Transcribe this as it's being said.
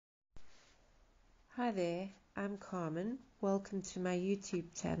Hi there, I'm Carmen. Welcome to my YouTube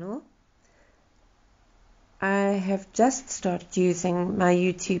channel. I have just started using my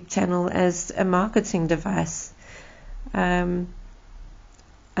YouTube channel as a marketing device. I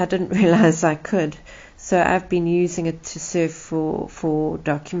didn't realize I could, so I've been using it to surf for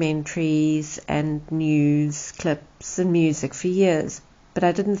documentaries and news clips and music for years, but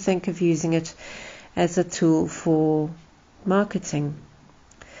I didn't think of using it as a tool for marketing.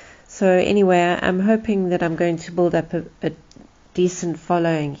 So anyway, I'm hoping that I'm going to build up a decent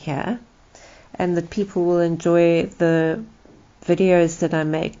following here, and that people will enjoy the videos that I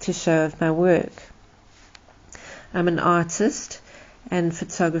make to show off my work. I'm an artist and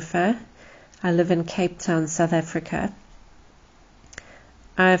photographer. I live in Cape Town, South Africa.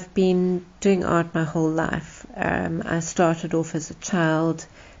 I've been doing art my whole life. I started off as a child.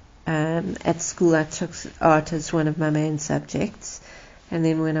 At school I took art as one of my main subjects. And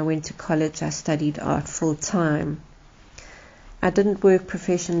then when I went to college, I studied art full time. I didn't work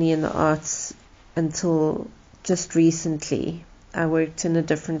professionally in the arts until just recently. I worked in a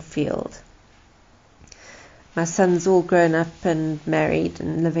different field. My son's all grown up and married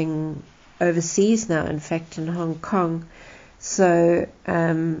and living overseas now, in fact in Hong Kong. So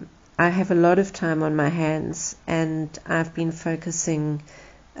I have a lot of time on my hands, and I've been focusing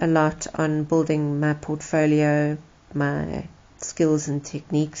a lot on building my portfolio, my skills and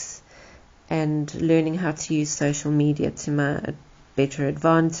techniques, and learning how to use social media to my better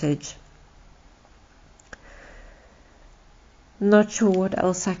advantage. Not sure what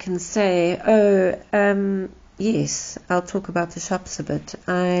else I can say. Yes, I'll talk about the shops a bit.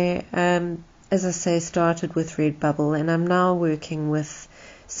 I, as I say, started with Redbubble, and I'm now working with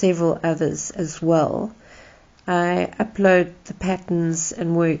several others as well. I upload the patterns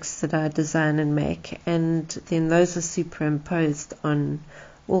and works that I design and make, and then those are superimposed on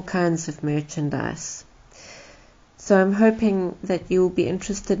all kinds of merchandise. So I'm hoping that you'll be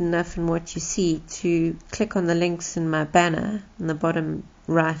interested enough in what you see to click on the links in my banner, in the bottom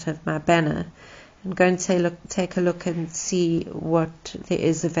right of my banner, and go and take a look and see what there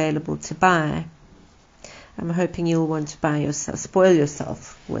is available to buy. I'm hoping you'll want to spoil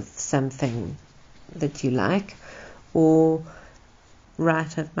yourself with something that you like, or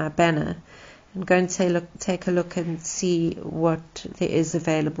right of my banner, and go and take a look and see what there is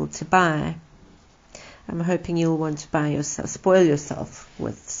available to buy. I'm hoping you'll want to spoil yourself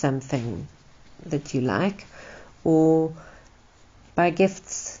with something that you like, or buy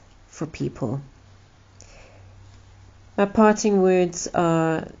gifts for people. My parting words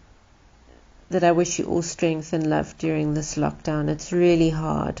are that I wish you all strength and love during this lockdown. It's really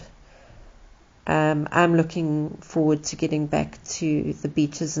hard. I'm looking forward to getting back to the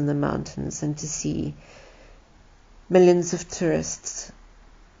beaches and the mountains, and to see millions of tourists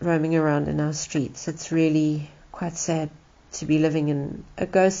roaming around in our streets. It's really quite sad to be living in a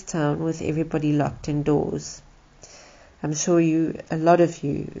ghost town with everybody locked indoors. I'm sure a lot of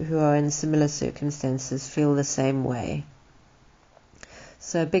you who are in similar circumstances feel the same way.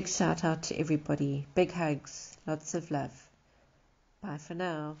 So a big shout out to everybody. Big hugs. Lots of love. Bye for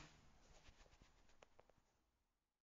now.